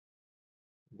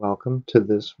Welcome to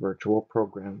this virtual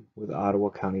program with Ottawa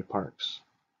County Parks.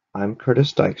 I'm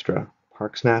Curtis Dykstra,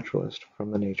 Parks Naturalist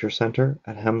from the Nature Center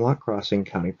at Hemlock Crossing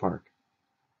County Park.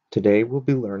 Today we'll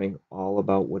be learning all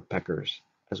about woodpeckers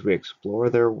as we explore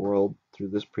their world through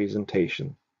this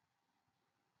presentation.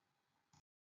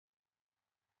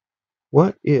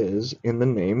 What is in the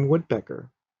name woodpecker?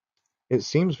 It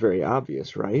seems very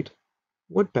obvious, right?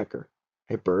 Woodpecker,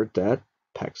 a bird that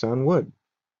pecks on wood.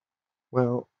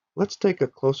 Well, let's take a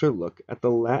closer look at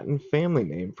the Latin family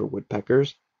name for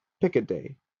woodpeckers,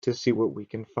 Piccidae, to see what we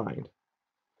can find.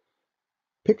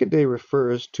 Piccidae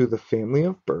refers to the family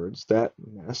of birds that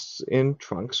nests in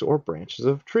trunks or branches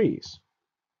of trees.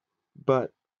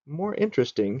 But more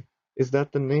interesting is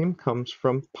that the name comes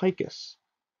from Picus,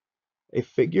 a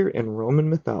figure in Roman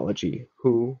mythology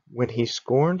who, when he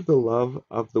scorned the love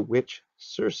of the witch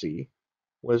Circe,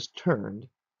 was turned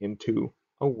into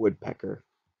a woodpecker.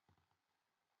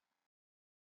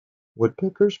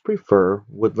 Woodpeckers prefer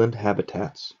woodland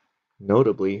habitats.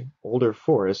 Notably, older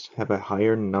forests have a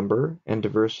higher number and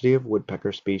diversity of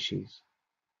woodpecker species.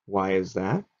 Why is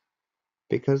that?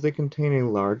 Because they contain a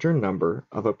larger number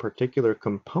of a particular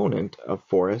component of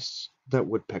forests that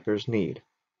woodpeckers need: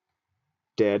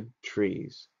 dead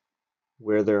trees.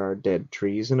 Where there are dead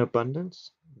trees in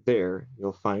abundance, there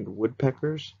you'll find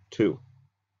woodpeckers too.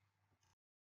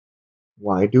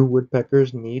 Why do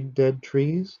woodpeckers need dead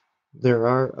trees? There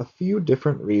are a few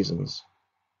different reasons.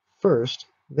 First,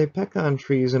 they peck on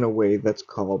trees in a way that's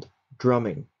called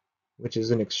drumming, which is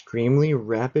an extremely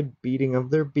rapid beating of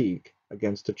their beak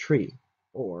against a tree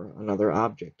or another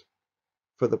object,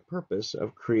 for the purpose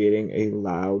of creating a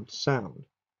loud sound,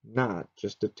 not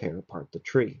just to tear apart the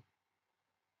tree.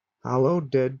 Hollow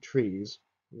dead trees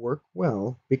work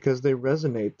well because they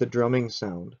resonate the drumming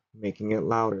sound, making it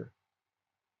louder.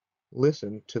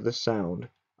 Listen to the sound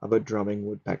of a drumming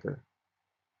woodpecker.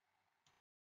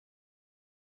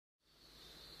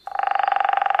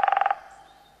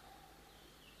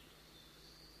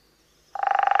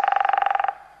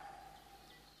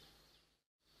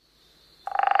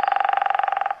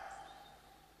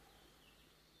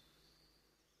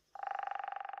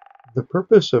 The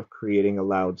purpose of creating a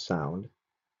loud sound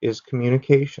is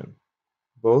communication,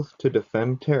 both to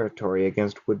defend territory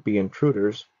against would-be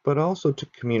intruders, but also to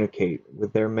communicate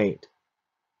with their mate.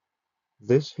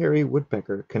 This hairy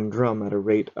woodpecker can drum at a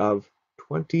rate of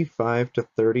 25 to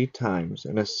 30 times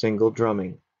in a single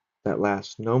drumming that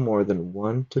lasts no more than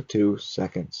 1 to 2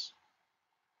 seconds.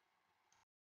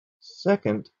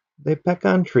 Second, they peck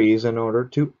on trees in order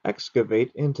to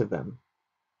excavate into them.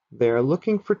 They are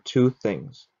looking for two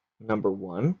things: number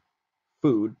one,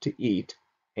 food to eat,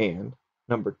 and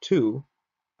number two,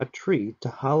 a tree to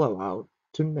hollow out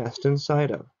to nest inside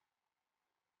of.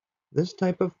 This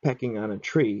type of pecking on a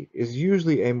tree is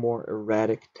usually a more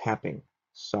erratic tapping,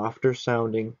 softer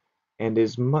sounding, and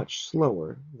is much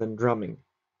slower than drumming.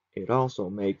 It also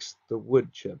makes the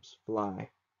wood chips fly.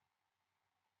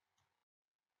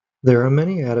 There are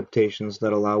many adaptations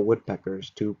that allow woodpeckers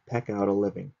to peck out a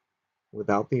living.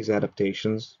 Without these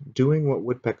adaptations, doing what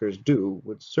woodpeckers do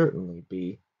would certainly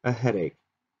be a headache.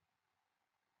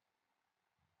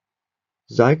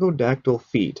 Zygodactyl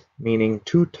feet, meaning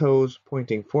two toes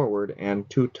pointing forward and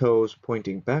two toes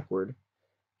pointing backward,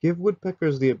 give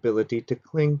woodpeckers the ability to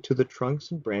cling to the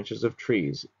trunks and branches of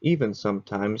trees, even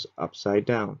sometimes upside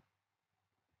down.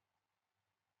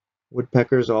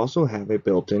 Woodpeckers also have a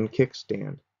built-in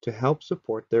kickstand to help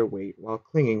support their weight while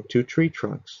clinging to tree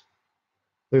trunks.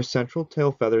 Their central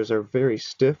tail feathers are very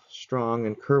stiff, strong,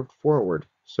 and curved forward,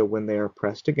 so when they are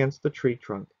pressed against the tree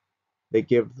trunk, they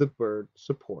give the bird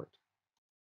support.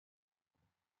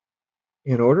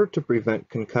 In order to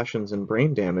prevent concussions and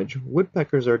brain damage,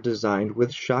 woodpeckers are designed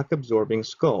with shock-absorbing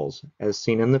skulls, as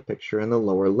seen in the picture in the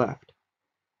lower left.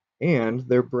 And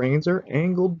their brains are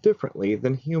angled differently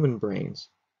than human brains.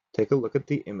 Take a look at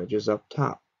the images up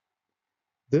top.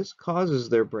 This causes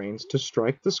their brains to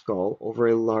strike the skull over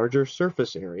a larger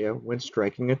surface area when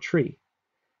striking a tree,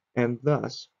 and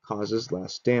thus causes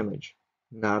less damage.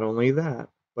 Not only that,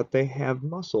 but they have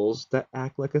muscles that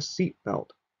act like a seat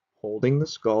belt, holding the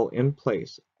skull in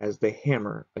place as they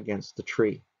hammer against the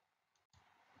tree.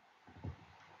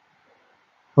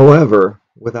 However,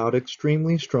 without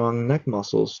extremely strong neck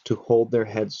muscles to hold their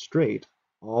heads straight,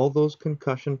 all those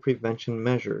concussion prevention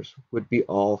measures would be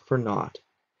all for naught,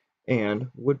 and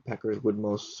woodpeckers would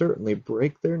most certainly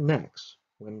break their necks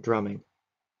when drumming.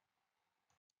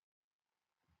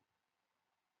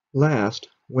 Last,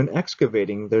 when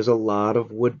excavating, there's a lot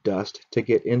of wood dust to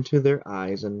get into their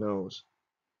eyes and nose.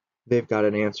 They've got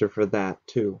an answer for that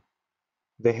too.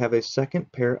 They have a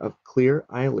second pair of clear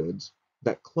eyelids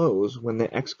that close when they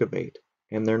excavate,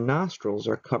 and their nostrils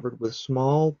are covered with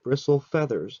small bristle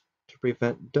feathers to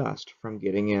prevent dust from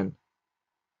getting in.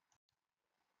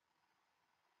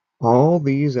 All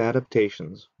these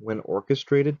adaptations, when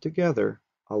orchestrated together,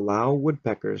 allow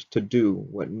woodpeckers to do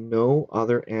what no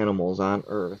other animals on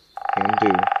Earth can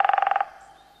do.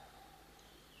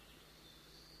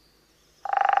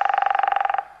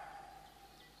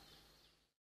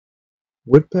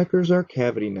 Woodpeckers are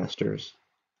cavity nesters,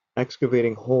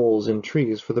 excavating holes in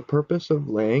trees for the purpose of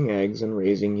laying eggs and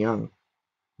raising young.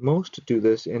 Most do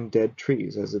this in dead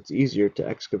trees as it's easier to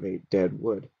excavate dead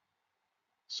wood.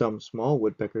 Some small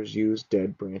woodpeckers use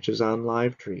dead branches on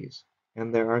live trees,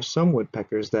 and there are some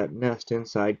woodpeckers that nest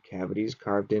inside cavities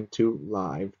carved into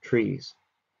live trees,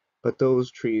 but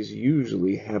those trees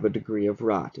usually have a degree of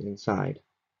rot inside.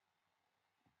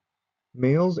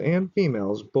 Males and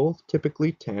females both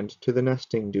typically tend to the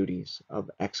nesting duties of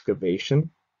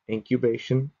excavation,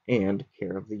 incubation, and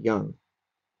care of the young.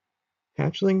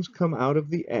 Hatchlings come out of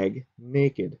the egg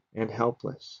naked and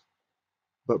helpless,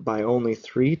 but by only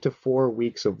 3 to 4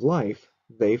 weeks of life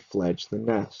they fledge the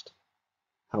nest.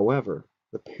 However,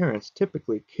 the parents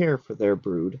typically care for their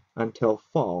brood until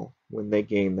fall when they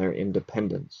gain their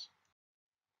independence.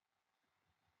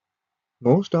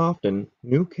 Most often,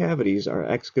 new cavities are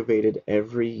excavated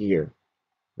every year.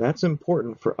 That's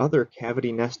important for other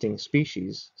cavity nesting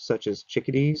species such as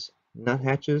chickadees,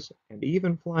 nuthatches, and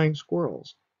even flying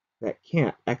squirrels that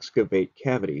can't excavate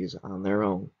cavities on their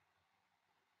own.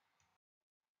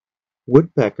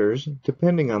 Woodpeckers,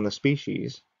 depending on the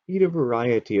species, eat a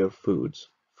variety of foods,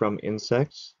 from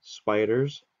insects,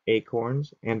 spiders,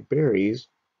 acorns, and berries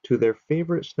to their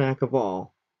favorite snack of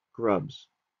all, grubs,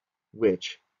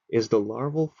 which is the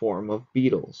larval form of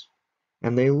beetles,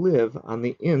 and they live on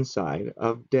the inside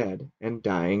of dead and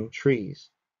dying trees.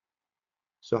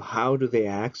 So how do they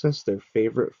access their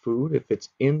favorite food if it's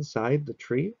inside the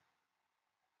tree?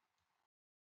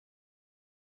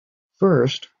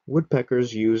 First,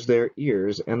 woodpeckers use their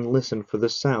ears and listen for the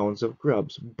sounds of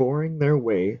grubs boring their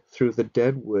way through the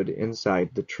dead wood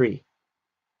inside the tree.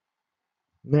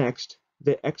 Next,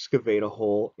 they excavate a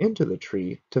hole into the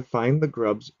tree to find the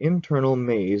grub's internal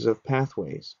maze of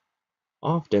pathways.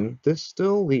 Often, this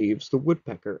still leaves the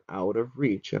woodpecker out of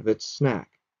reach of its snack.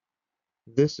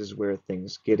 This is where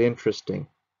things get interesting.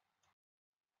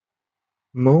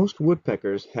 Most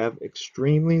woodpeckers have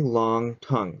extremely long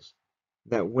tongues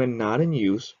that, when not in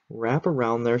use, wrap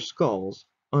around their skulls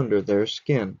under their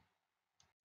skin.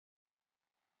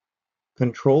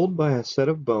 Controlled by a set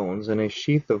of bones and a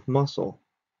sheath of muscle,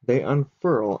 they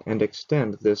unfurl and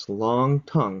extend this long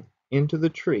tongue into the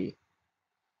tree,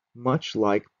 much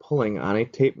like pulling on a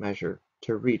tape measure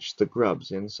to reach the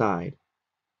grubs inside.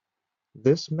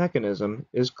 This mechanism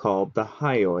is called the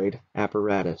hyoid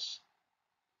apparatus.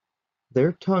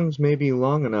 Their tongues may be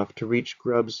long enough to reach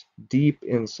grubs deep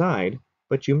inside,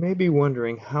 but you may be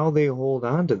wondering how they hold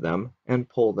onto them and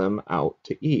pull them out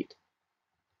to eat.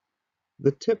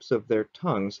 The tips of their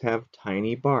tongues have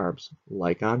tiny barbs,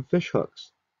 like on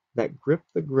fishhooks, that grip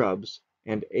the grubs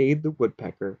and aid the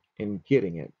woodpecker in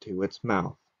getting it to its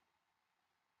mouth.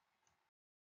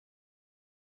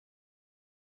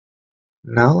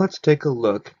 Now let's take a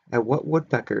look at what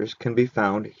woodpeckers can be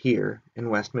found here in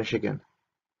West Michigan.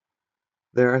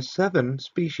 There are 7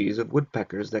 species of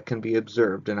woodpeckers that can be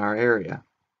observed in our area.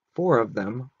 4 of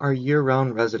them are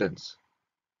year-round residents.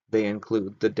 They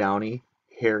include the downy,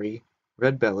 hairy,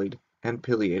 red-bellied, and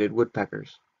pileated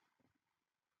woodpeckers.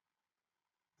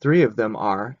 3 of them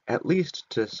are, at least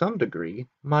to some degree,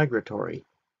 migratory: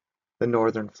 the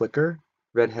northern flicker,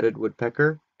 red-headed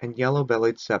woodpecker, and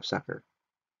yellow-bellied sapsucker.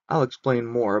 I'll explain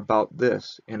more about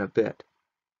this in a bit.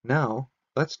 Now,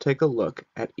 let's take a look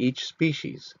at each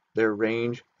species, their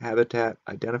range, habitat,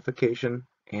 identification,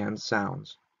 and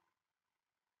sounds.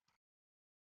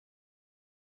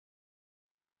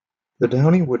 The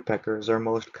downy woodpecker is our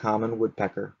most common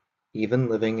woodpecker, even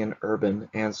living in urban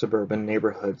and suburban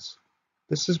neighborhoods.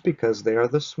 This is because they are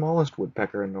the smallest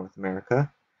woodpecker in North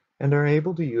America and are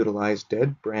able to utilize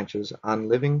dead branches on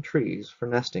living trees for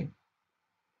nesting.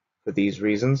 For these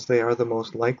reasons, they are the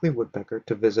most likely woodpecker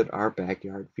to visit our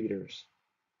backyard feeders.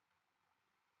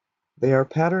 They are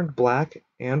patterned black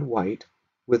and white,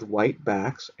 with white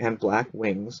backs and black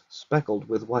wings speckled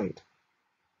with white.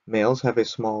 Males have a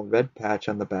small red patch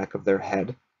on the back of their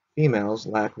head, females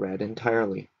lack red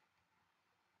entirely.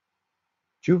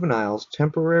 Juveniles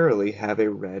temporarily have a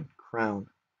red crown.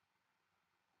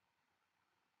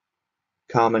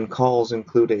 Common calls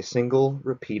include a single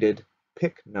repeated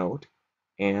pick note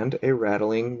and a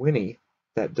rattling whinny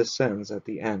that descends at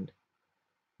the end.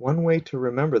 One way to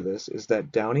remember this is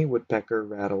that downy woodpecker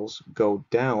rattles go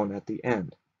down at the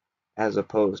end, as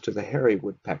opposed to the hairy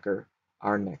woodpecker,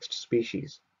 our next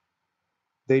species.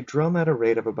 They drum at a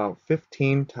rate of about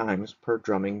 15 times per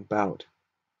drumming bout.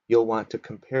 You'll want to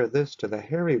compare this to the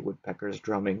hairy woodpecker's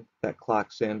drumming that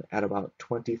clocks in at about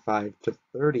 25 to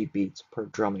 30 beats per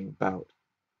drumming bout.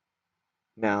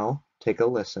 Now, take a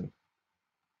listen.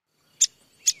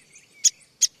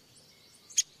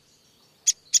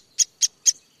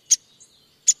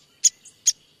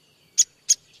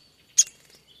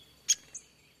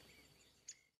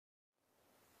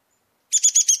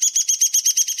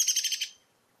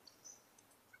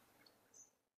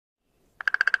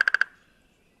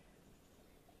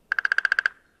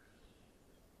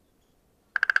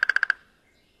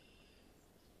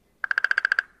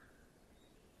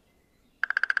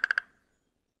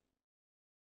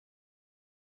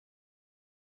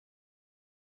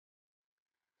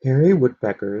 Hairy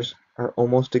woodpeckers are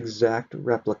almost exact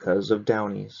replicas of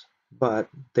downies, but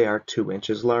they are 2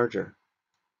 inches larger.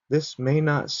 This may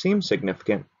not seem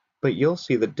significant, but you'll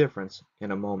see the difference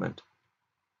in a moment.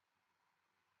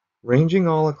 Ranging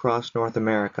all across North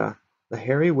America, the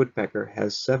hairy woodpecker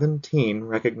has 17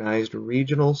 recognized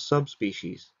regional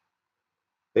subspecies.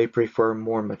 They prefer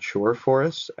more mature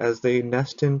forests as they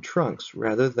nest in trunks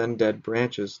rather than dead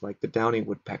branches like the downy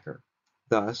woodpecker.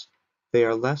 Thus, they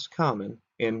are less common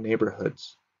in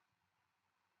neighborhoods.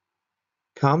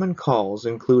 Common calls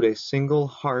include a single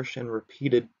harsh and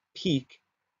repeated peak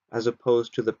as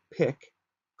opposed to the pick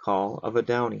call of a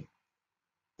downy.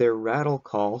 Their rattle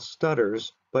call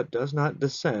stutters but does not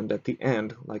descend at the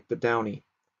end like the downy,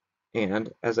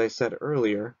 and, as I said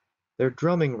earlier, their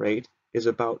drumming rate is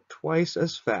about twice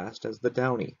as fast as the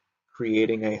downy,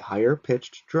 creating a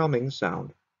higher-pitched drumming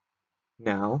sound.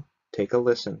 Now, take a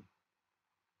listen.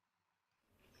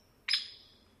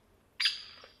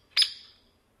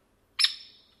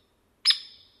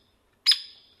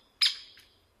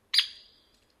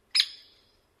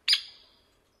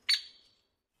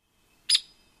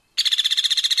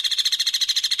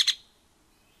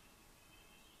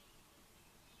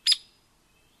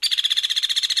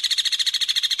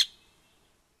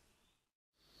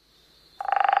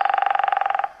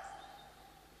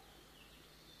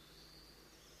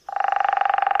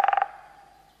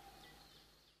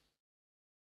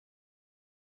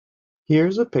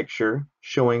 Here's a picture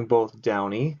showing both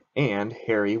downy and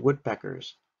hairy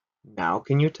woodpeckers. Now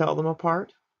can you tell them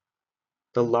apart?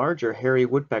 The larger hairy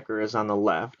woodpecker is on the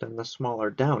left and the smaller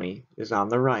downy is on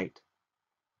the right.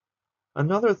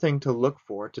 Another thing to look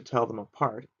for to tell them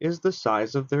apart is the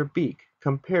size of their beak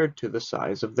compared to the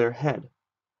size of their head.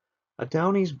 A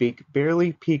downy's beak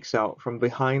barely peeks out from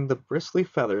behind the bristly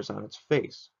feathers on its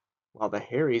face, while the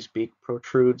hairy's beak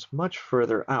protrudes much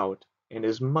further out and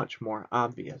is much more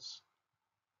obvious.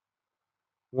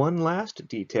 One last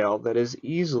detail that is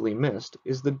easily missed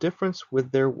is the difference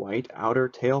with their white outer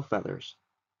tail feathers.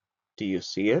 Do you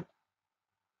see it?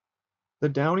 The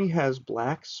downy has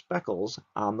black speckles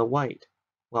on the white,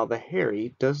 while the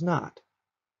hairy does not.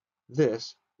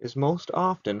 This is most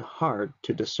often hard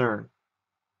to discern.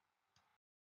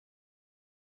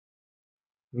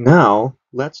 Now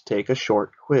let's take a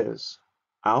short quiz.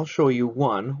 I'll show you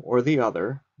one or the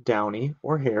other, downy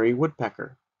or hairy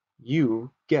woodpecker.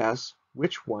 You guess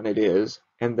which one it is,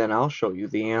 and then I'll show you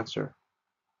the answer.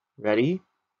 Ready?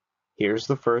 Here's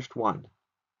the first one.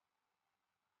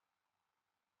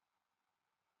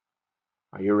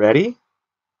 Are you ready?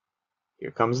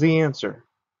 Here comes the answer.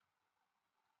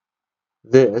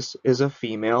 This is a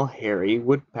female hairy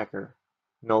woodpecker.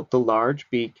 Note the large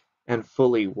beak and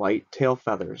fully white tail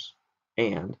feathers,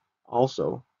 and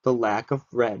also the lack of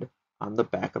red on the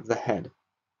back of the head.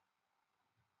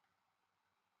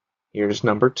 Here's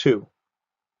number 2.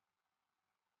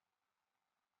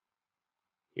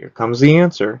 Here comes the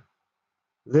answer.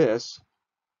 This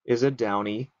is a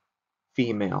downy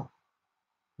female.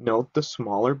 Note the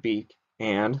smaller beak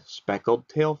and speckled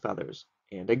tail feathers,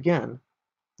 and again,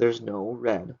 there's no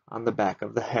red on the back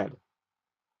of the head.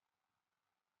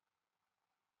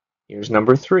 Here's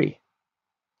number 3.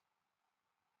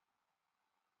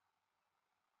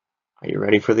 Are you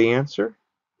ready for the answer?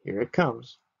 Here it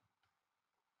comes.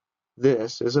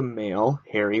 This is a male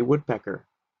hairy woodpecker.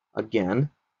 Again,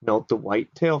 note the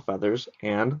white tail feathers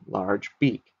and large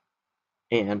beak,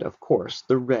 and of course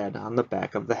the red on the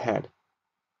back of the head.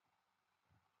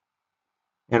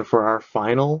 And for our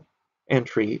final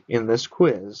entry in this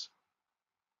quiz,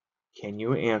 can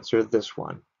you answer this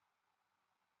one?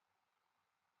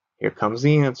 Here comes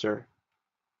the answer.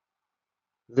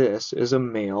 This is a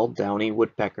male downy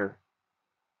woodpecker.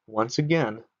 Once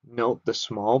again, Note the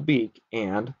small beak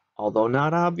and, although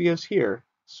not obvious here,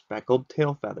 speckled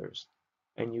tail feathers,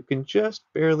 and you can just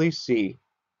barely see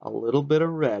a little bit of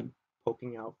red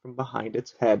poking out from behind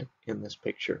its head in this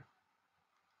picture.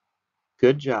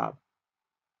 Good job.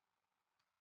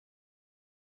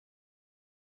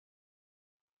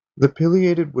 The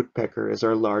pileated woodpecker is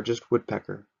our largest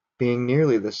woodpecker, being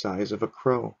nearly the size of a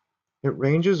crow. It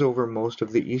ranges over most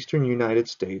of the eastern United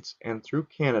States and through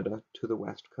Canada to the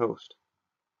west coast.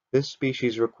 This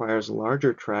species requires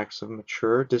larger tracts of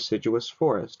mature deciduous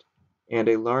forest and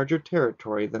a larger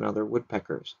territory than other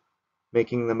woodpeckers,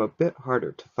 making them a bit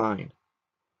harder to find.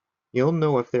 You'll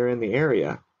know if they're in the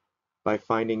area by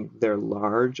finding their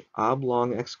large,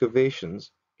 oblong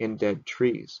excavations in dead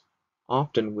trees,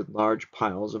 often with large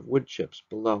piles of wood chips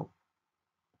below.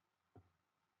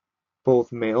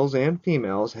 Both males and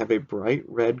females have a bright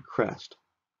red crest,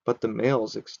 but the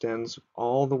male's extends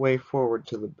all the way forward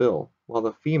to the bill, while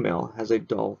the female has a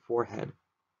dull forehead.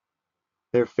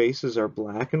 Their faces are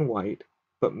black and white,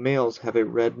 but males have a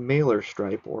red malar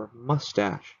stripe or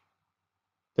mustache.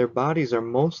 Their bodies are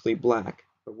mostly black,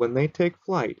 but when they take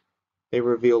flight, they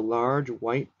reveal large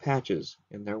white patches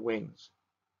in their wings.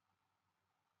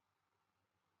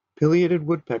 Pileated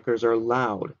woodpeckers are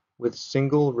loud, with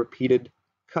single repeated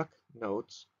 "cuck"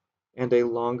 notes and a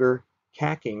longer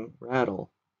 "cacking" rattle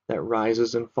that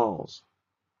rises and falls.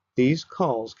 These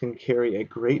calls can carry a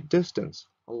great distance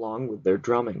along with their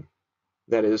drumming,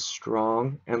 that is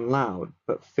strong and loud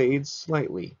but fades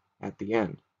slightly at the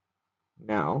end.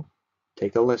 Now,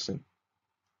 take a listen.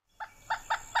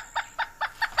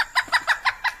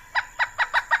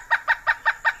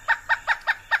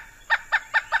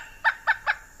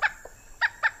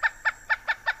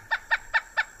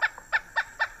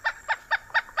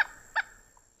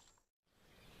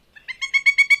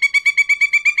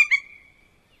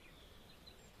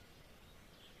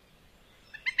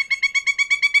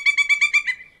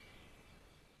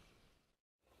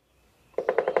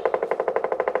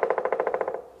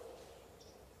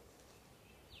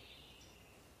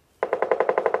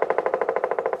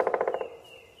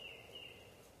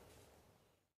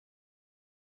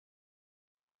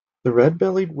 The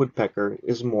red-bellied woodpecker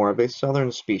is more of a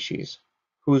southern species,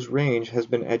 whose range has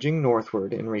been edging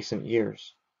northward in recent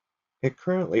years. It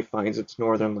currently finds its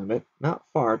northern limit not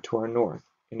far to our north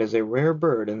and is a rare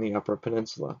bird in the Upper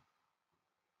Peninsula.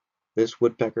 This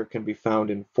woodpecker can be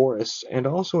found in forests and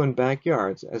also in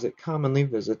backyards as it commonly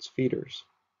visits feeders.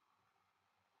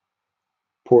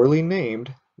 Poorly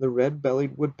named, the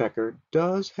red-bellied woodpecker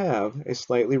does have a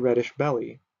slightly reddish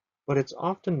belly, but it's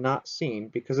often not seen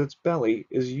because its belly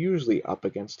is usually up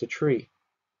against a tree.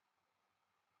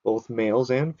 Both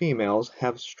males and females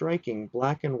have striking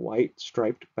black and white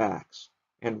striped backs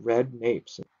and red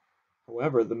napes.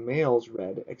 However, the male's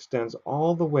red extends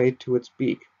all the way to its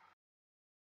beak,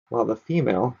 while the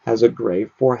female has a gray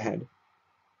forehead.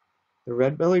 The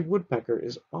red-bellied woodpecker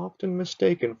is often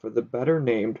mistaken for the better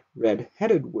named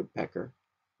red-headed woodpecker,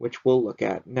 which we'll look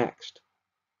at next.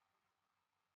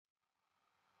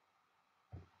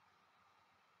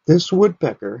 This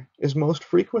woodpecker is most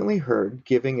frequently heard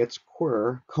giving its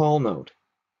quirr call note.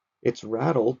 Its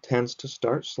rattle tends to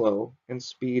start slow and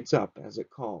speeds up as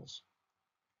it calls.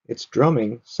 Its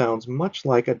drumming sounds much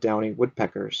like a downy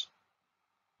woodpecker's.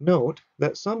 Note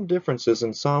that some differences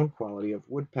in sound quality of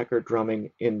woodpecker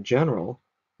drumming in general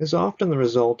is often the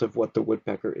result of what the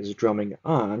woodpecker is drumming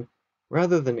on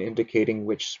rather than indicating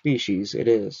which species it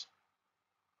is.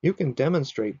 You can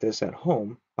demonstrate this at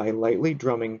home by lightly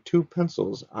drumming two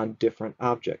pencils on different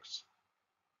objects.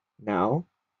 Now,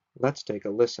 let's take a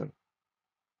listen.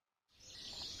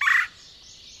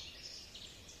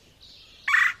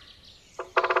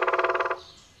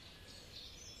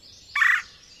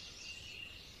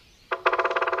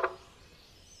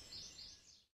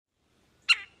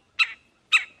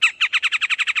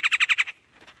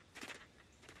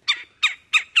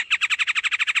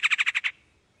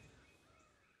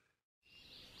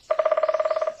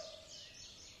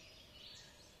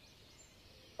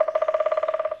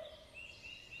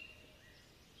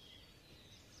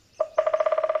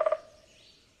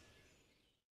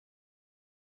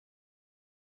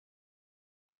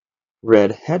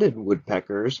 Red-headed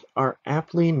woodpeckers are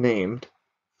aptly named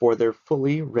for their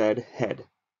fully red head,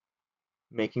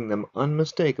 making them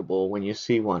unmistakable when you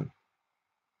see one.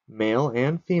 Male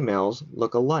and females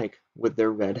look alike with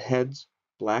their red heads,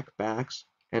 black backs,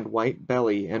 and white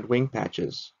belly and wing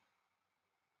patches.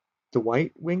 The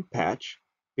white wing patch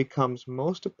becomes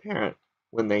most apparent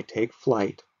when they take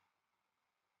flight.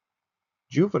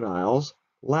 Juveniles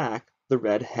lack the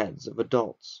red heads of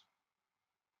adults.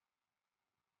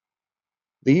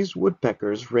 These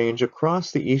woodpeckers range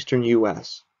across the eastern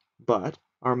U.S., but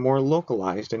are more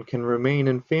localized and can remain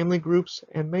in family groups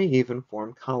and may even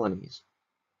form colonies.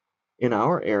 In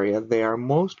our area, they are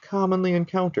most commonly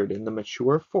encountered in the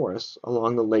mature forests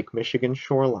along the Lake Michigan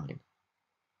shoreline.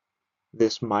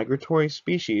 This migratory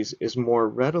species is more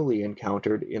readily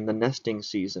encountered in the nesting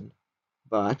season,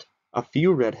 but a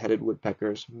few red-headed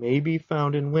woodpeckers may be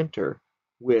found in winter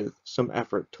with some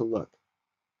effort to look.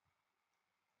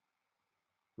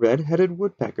 Red-headed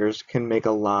woodpeckers can make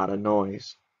a lot of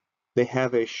noise. They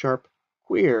have a sharp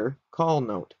 "queer" call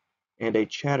note and a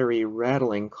chattery,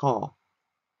 rattling call.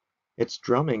 Its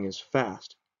drumming is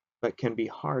fast, but can be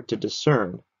hard to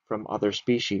discern from other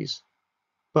species,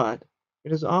 but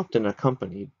it is often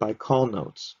accompanied by call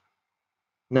notes.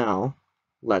 Now,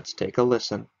 let's take a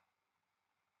listen.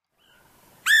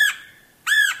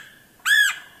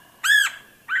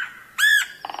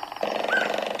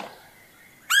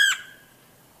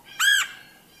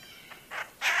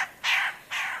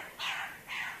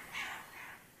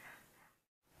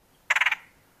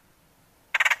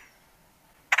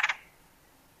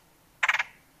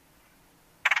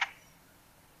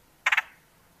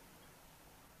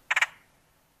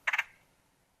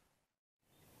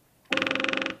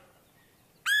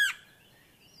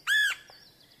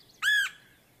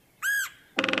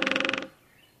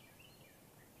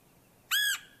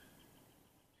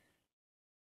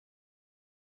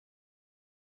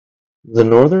 The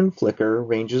northern flicker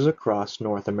ranges across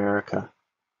North America,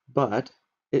 but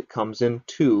it comes in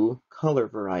two color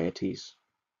varieties.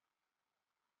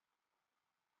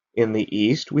 In the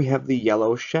east we have the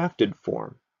yellow shafted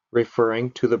form,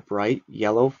 referring to the bright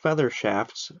yellow feather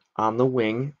shafts on the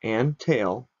wing and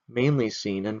tail mainly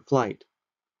seen in flight.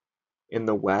 In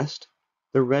the west,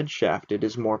 the red shafted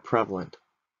is more prevalent.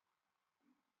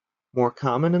 More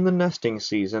common in the nesting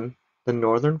season, the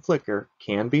northern flicker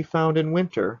can be found in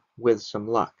winter with some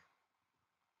luck.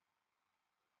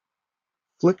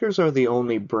 Flickers are the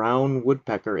only brown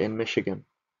woodpecker in Michigan.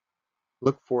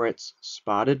 Look for its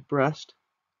spotted breast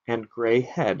and gray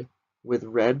head with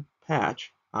red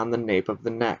patch on the nape of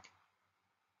the neck.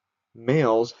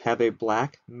 Males have a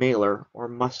black mailer or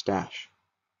mustache.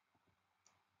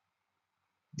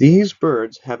 These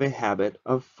birds have a habit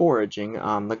of foraging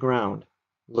on the ground,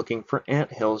 looking for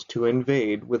anthills to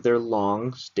invade with their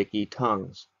long, sticky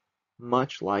tongues,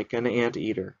 much like an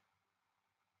anteater.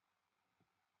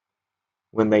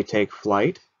 When they take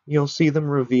flight, you'll see them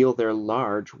reveal their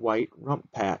large white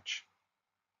rump patch.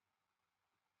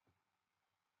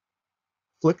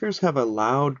 Flickers have a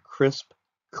loud, crisp,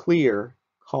 clear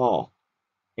call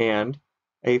and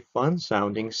a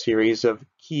fun-sounding series of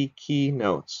key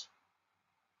notes.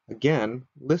 Again,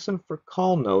 listen for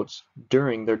call notes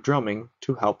during their drumming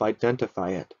to help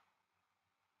identify it.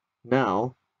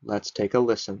 Now, let's take a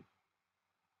listen.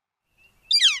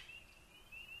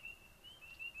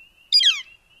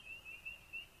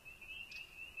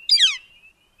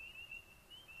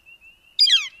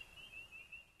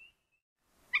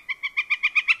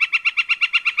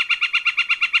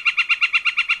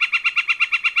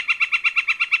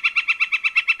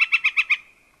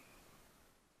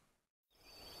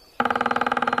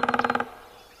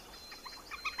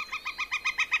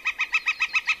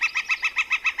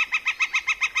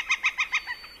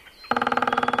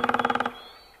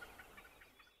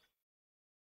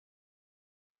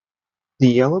 The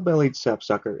yellow-bellied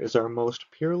sapsucker is our most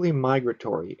purely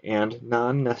migratory and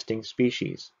non-nesting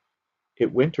species.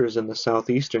 It winters in the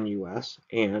southeastern U.S.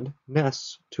 and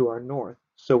nests to our north,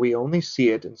 so we only see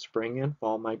it in spring and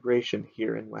fall migration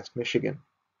here in West Michigan.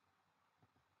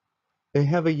 They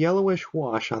have a yellowish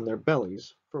wash on their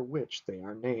bellies, for which they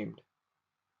are named.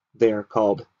 They are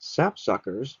called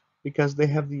sapsuckers because they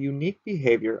have the unique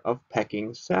behavior of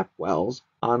pecking sap wells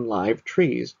on live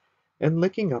trees and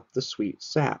licking up the sweet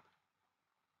sap.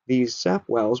 These sap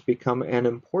wells become an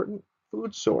important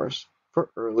food source for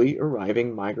early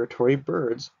arriving migratory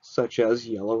birds such as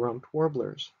yellow-rumped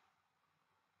warblers.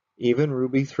 Even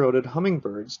ruby-throated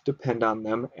hummingbirds depend on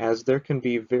them as there can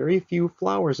be very few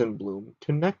flowers in bloom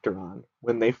to nectar on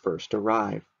when they first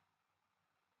arrive.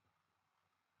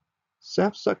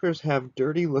 Sapsuckers have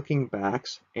dirty-looking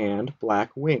backs and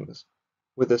black wings,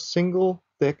 with a single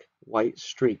thick white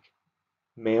streak.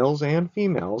 Males and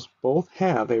females both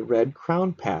have a red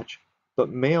crown patch, but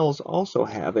males also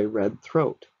have a red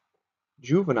throat.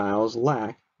 Juveniles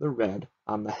lack the red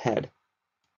on the head.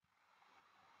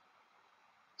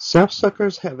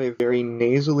 Sapsuckers have a very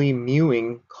nasally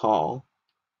mewing call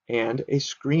and a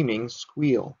screaming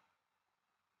squeal.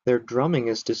 Their drumming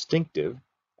is distinctive,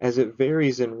 as it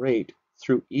varies in rate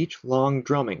through each long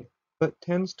drumming, but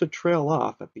tends to trail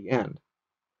off at the end.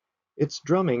 Its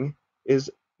drumming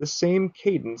is the same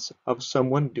cadence of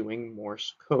someone doing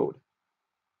Morse code.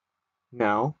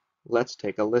 Now, let's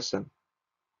take a listen.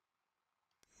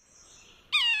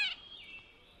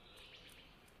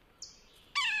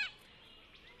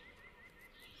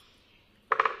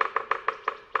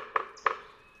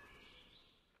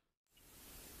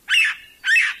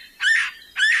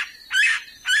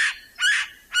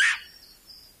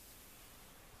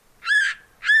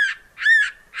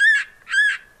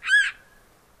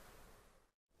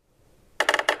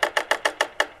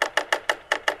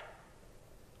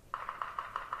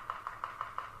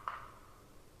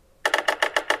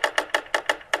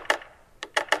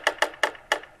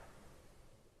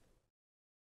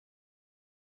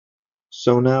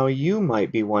 So now you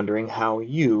might be wondering how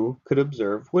you could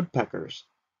observe woodpeckers.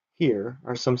 Here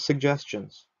are some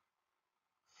suggestions.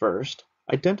 First,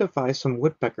 identify some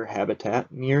woodpecker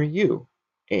habitat near you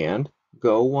and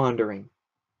go wandering.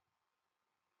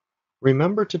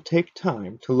 Remember to take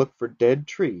time to look for dead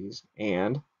trees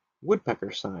and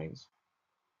woodpecker signs.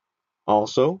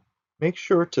 Also, make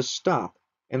sure to stop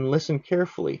and listen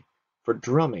carefully for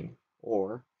drumming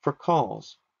or for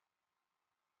calls.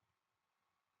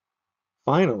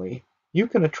 Finally, you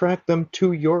can attract them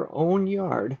to your own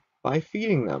yard by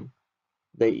feeding them.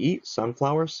 They eat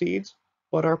sunflower seeds,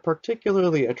 but are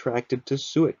particularly attracted to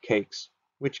suet cakes,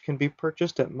 which can be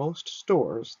purchased at most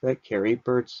stores that carry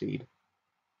birdseed.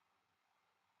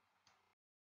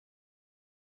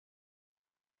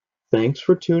 Thanks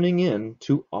for tuning in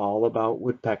to All About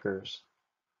Woodpeckers.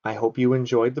 I hope you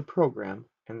enjoyed the program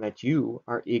and that you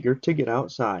are eager to get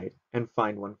outside and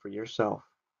find one for yourself.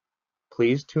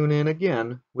 Please tune in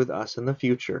again with us in the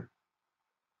future.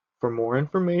 For more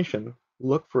information,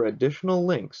 look for additional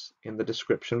links in the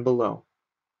description below.